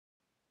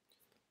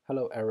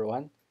Hello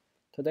everyone.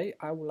 Today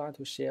I would like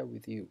to share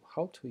with you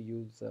how to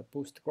use the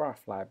Boost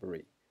Graph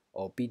library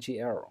or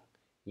BGL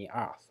in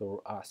R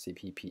through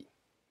Rcpp.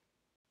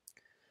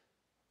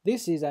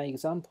 This is an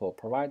example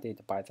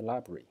provided by the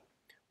library.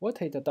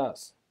 What it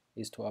does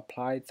is to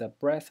apply the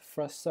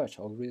breadth-first search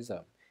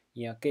algorithm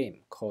in a game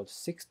called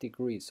 6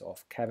 Degrees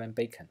of Kevin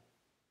Bacon.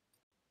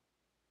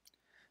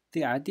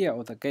 The idea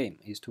of the game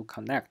is to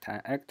connect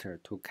an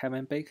actor to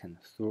Kevin Bacon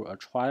through a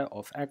trial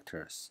of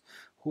actors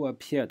who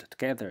appeared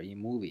together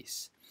in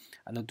movies,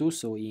 and do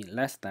so in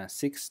less than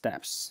 6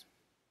 steps.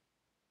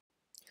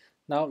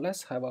 Now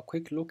let's have a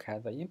quick look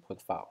at the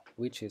input file,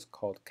 which is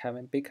called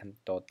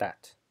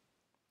kevinbacon.dat.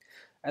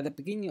 At the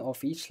beginning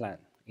of each line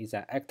is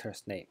an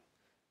actor's name,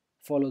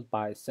 followed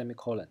by a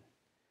semicolon.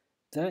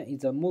 Then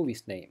is the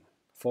movie's name,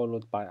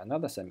 followed by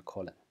another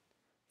semicolon.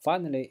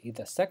 Finally is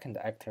the second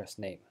actor's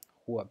name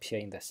who appear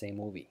in the same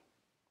movie.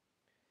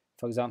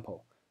 For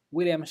example,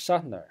 William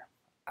Shatner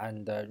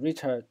and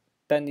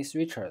Dennis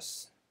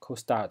Richards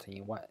co-starred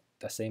in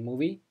the same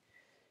movie.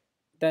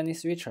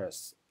 Dennis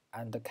Richards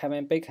and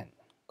Kevin Bacon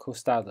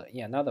co-starred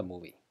in another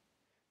movie.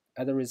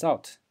 As a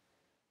result,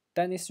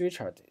 Dennis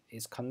Richards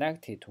is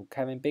connected to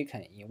Kevin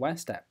Bacon in one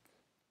step.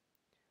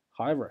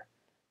 However,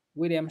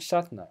 William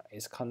Shatner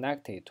is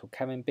connected to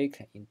Kevin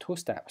Bacon in 2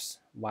 steps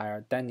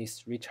via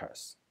Dennis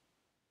Richards.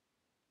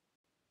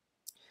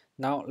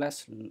 Now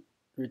let's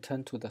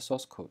return to the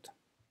source code.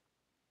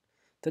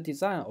 The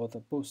design of the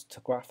Boost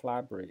Graph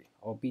Library,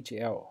 or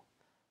BGL,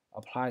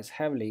 applies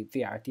heavily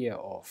the idea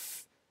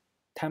of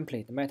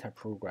template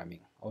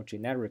metaprogramming or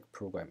generic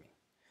programming.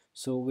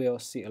 So we'll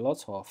see a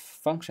lot of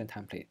function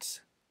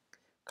templates,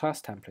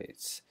 class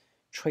templates,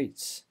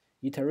 traits,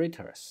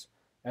 iterators,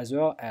 as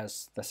well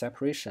as the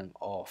separation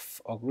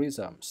of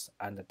algorithms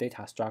and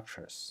data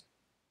structures.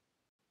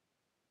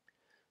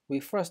 We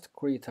first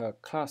create a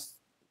class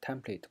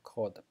template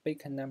called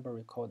Bacon Number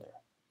Recorder.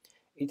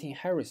 It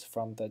inherits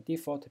from the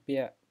default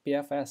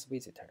BFS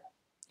visitor.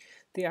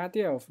 The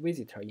idea of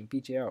visitor in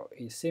BGL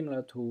is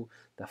similar to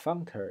the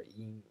functor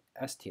in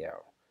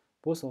STL,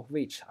 both of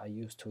which are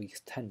used to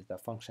extend the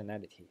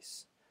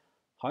functionalities.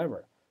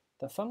 However,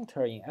 the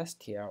functor in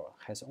STL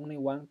has only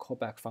one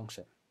callback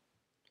function.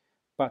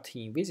 But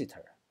in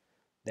visitor,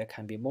 there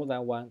can be more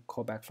than one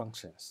callback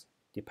functions,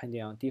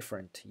 depending on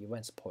different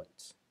events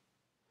points.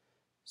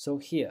 So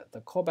here,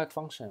 the callback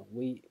function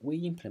we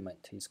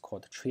implement is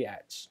called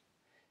treeEdge.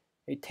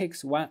 It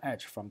takes one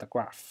edge from the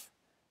graph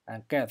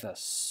and gets the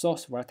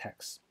source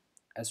vertex,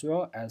 as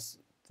well as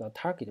the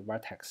target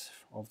vertex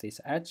of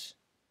this edge.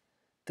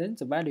 Then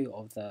the value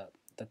of the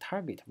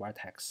target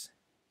vertex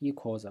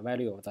equals the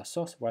value of the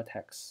source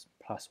vertex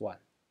plus 1.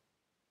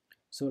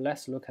 So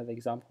let's look at the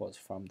examples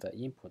from the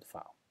input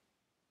file.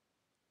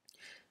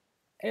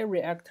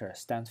 Every actor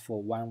stands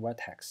for one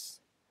vertex,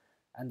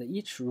 and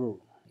each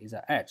rule is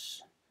an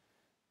edge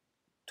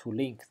to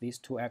link these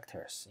 2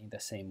 actors in the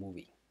same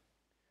movie.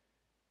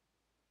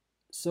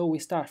 So we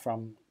start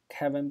from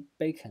Kevin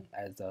Bacon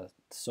as the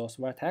source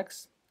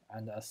vertex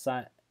and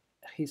assign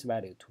his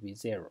value to be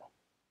 0.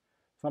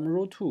 From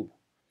rule 2,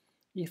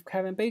 if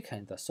Kevin Bacon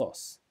is the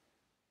source,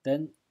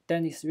 then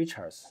Dennis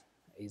Richards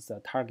is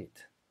the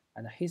target,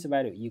 and his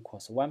value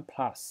equals 1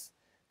 plus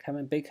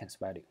Kevin Bacon's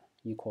value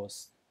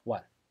equals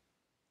 1.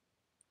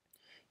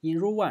 In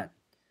rule 1,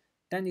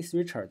 Dennis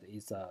Richards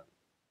is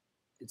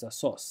a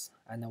source,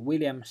 and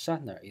William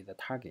Shatner is the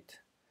target.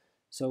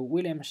 So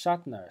William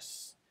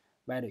Shatner's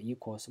value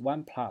equals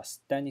 1 plus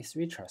Dennis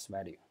Richards'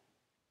 value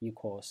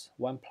equals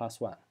 1 plus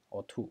 1,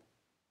 or 2.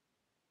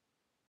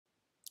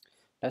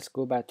 Let's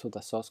go back to the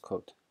source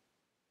code.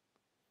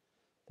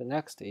 The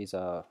next is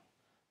a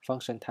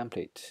function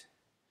template,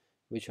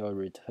 which will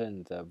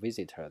return the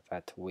visitor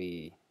that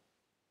we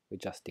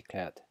just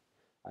declared.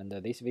 And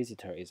this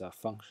visitor is a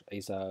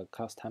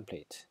class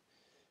template.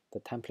 The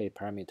template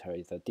parameter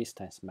is the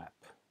distance map.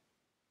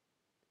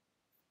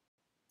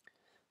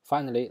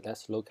 Finally,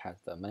 let's look at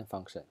the main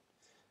function,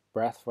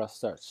 breadth-first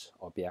search,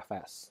 or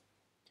BFS.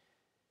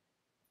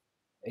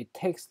 It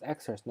takes the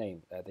actor's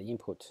name as the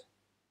input,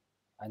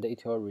 and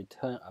it will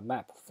return a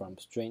map from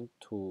string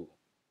to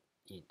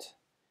int.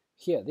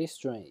 Here, this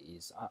string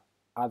is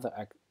other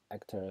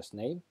actor's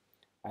name,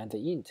 and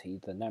the int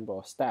is the number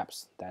of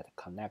steps that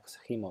connects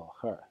him or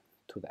her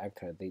to the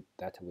actor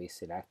that we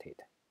selected.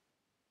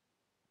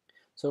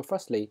 So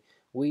firstly,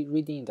 we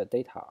read in the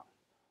data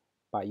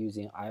by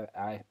using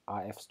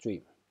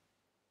ifstream,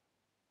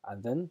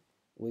 and then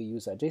we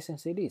use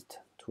adjacency list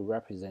to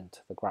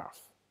represent the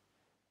graph.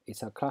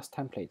 It's a class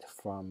template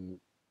from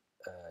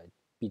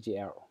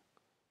BGL.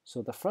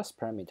 So the first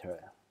parameter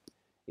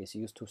is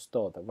used to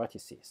store the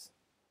vertices.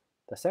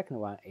 The second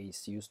one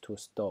is used to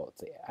store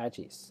the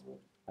edges.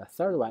 The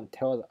third one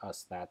tells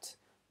us that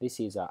this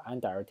is an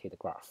undirected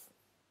graph.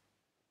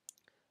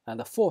 And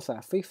the fourth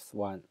and fifth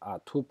one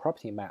are 2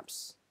 property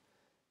maps.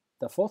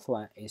 The fourth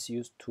one is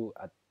used to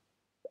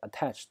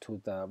attach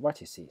to the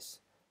vertices,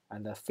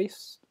 and the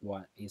fifth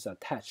one is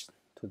attached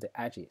to the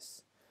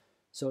edges.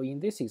 So in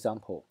this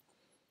example,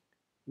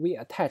 we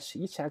attach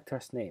each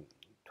actor's name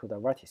to the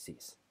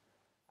vertices,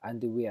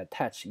 and we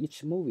attach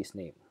each movie's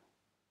name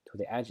to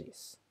the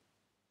edges.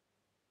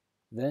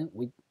 Then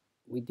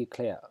we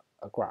declare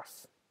a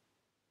graph.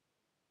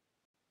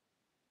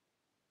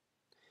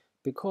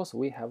 Because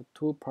we have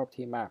two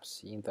property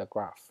maps in the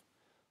graph,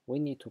 we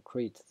need to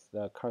create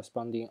the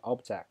corresponding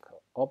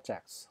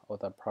objects of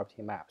the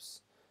property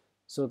maps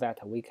so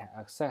that we can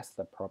access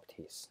the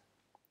properties.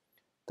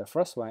 The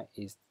first one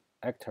is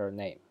actor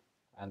name,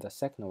 and the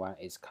second one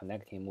is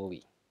connecting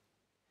movie.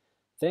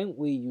 Then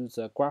we use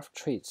the graph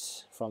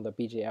traits from the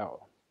BGL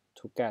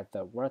to get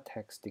the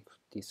vertex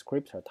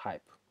descriptor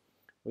type,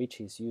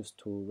 which is used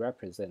to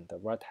represent the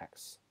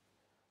vertex,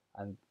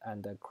 and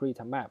create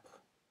a map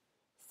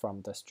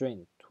from the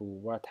string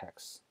to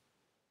vertex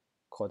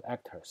called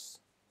actors.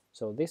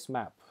 So this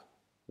map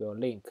will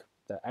link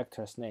the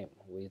actor's name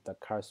with the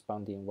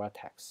corresponding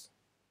vertex.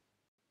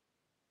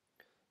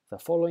 The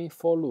following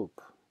for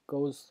loop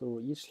goes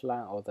through each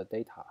line of the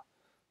data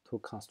to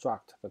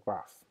construct the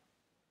graph.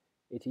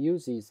 It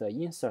uses the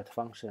insert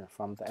function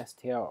from the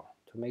STL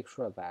to make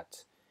sure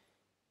that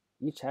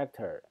each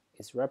actor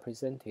is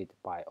represented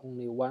by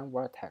only one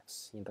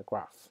vertex in the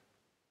graph.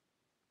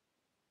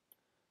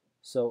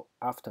 So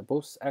after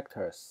both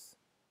actors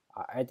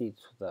are added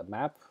to the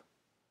map,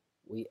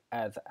 we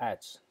add the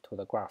edge to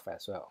the graph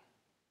as well.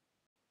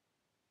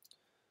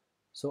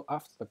 So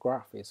after the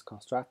graph is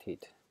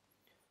constructed,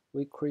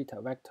 we create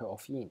a vector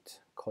of int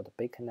called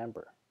Bacon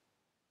number.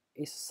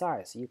 Its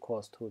size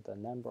equals to the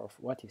number of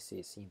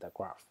vertices in the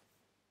graph.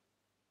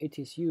 It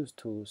is used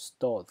to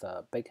store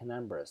the Bacon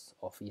numbers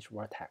of each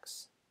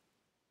vertex.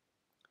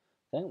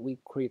 Then we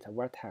create a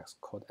vertex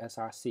called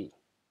Src.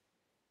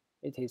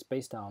 It is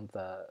based on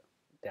the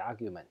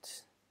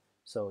argument.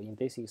 So in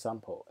this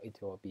example, it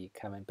will be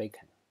Kevin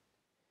Bacon.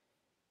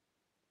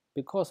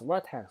 Because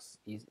vertex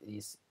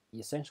is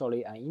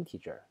essentially an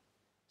integer,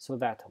 so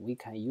that we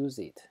can use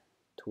it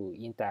to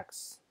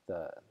index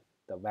the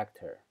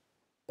vector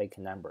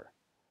Bacon number,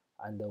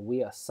 and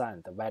we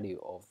assign the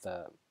value of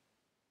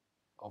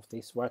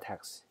this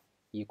vertex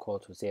equal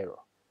to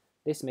 0.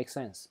 This makes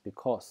sense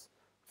because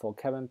for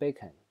Kevin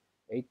Bacon,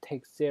 it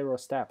takes 0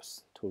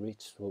 steps to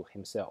reach to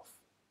himself.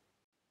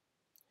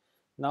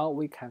 Now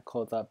we can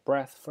call the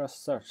breadth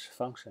first search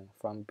function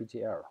from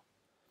BGL.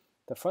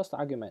 The first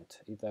argument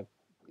is the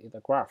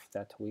graph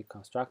that we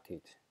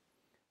constructed.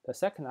 The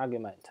second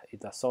argument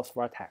is the source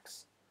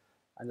vertex,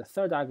 and the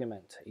third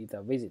argument is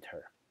the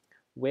visitor,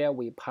 where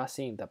we pass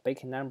in the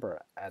Bacon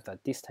number as a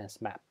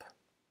distance map.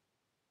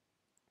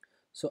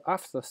 So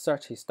after the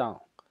search is done,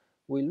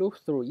 we loop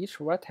through each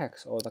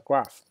vertex of the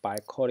graph by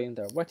calling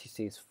the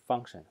vertices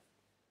function.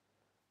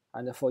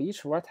 And for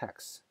each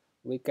vertex,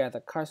 we get the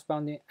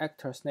corresponding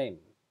actor's name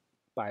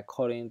by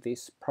calling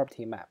this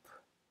property map,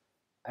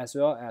 as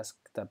well as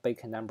the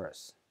Bacon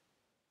numbers.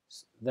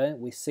 Then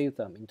we save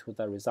them into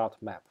the result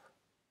map.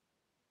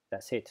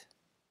 That's it.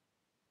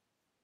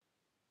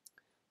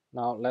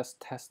 Now let's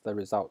test the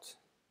result.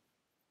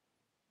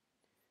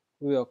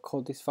 We will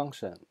call this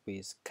function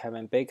with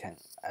Kevin Bacon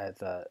as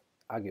the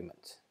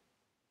argument.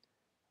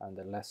 And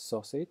let's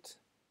source it.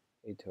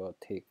 It will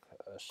take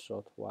a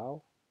short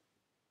while.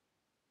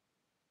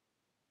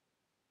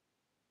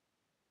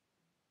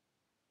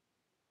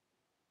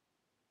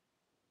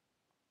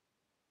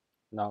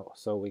 Now,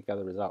 so we get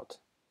the result.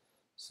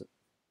 So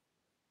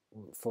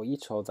for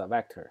each of the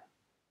vector,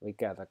 we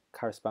get the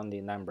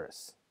corresponding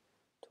numbers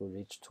to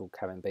reach to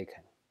Kevin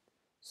Bacon.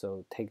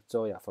 So take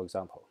Zoya, for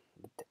example.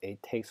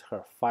 It takes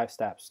her 5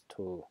 steps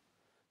to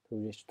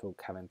reach to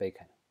Kevin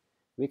Bacon.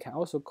 We can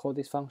also call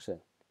this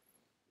function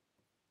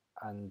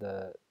and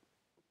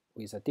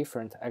with a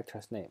different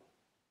actor's name.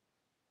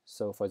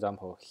 So for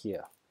example,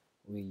 here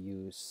we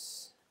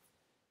use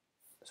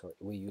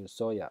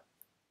Zoya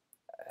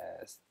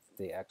as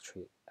the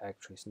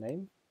actress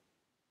name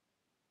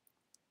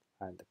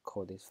and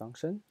call this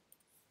function.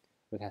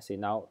 We can see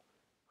now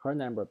her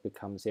number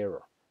becomes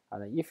 0.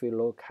 And if we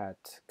look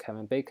at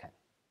Kevin Bacon,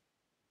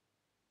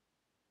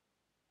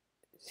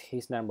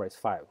 his number is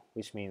 5,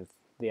 which means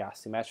they are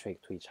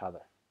symmetric to each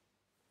other.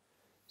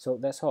 So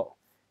that's all.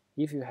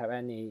 If you have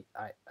any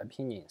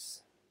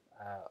opinions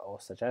or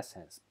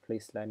suggestions,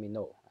 please let me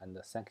know, and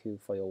thank you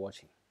for your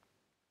watching.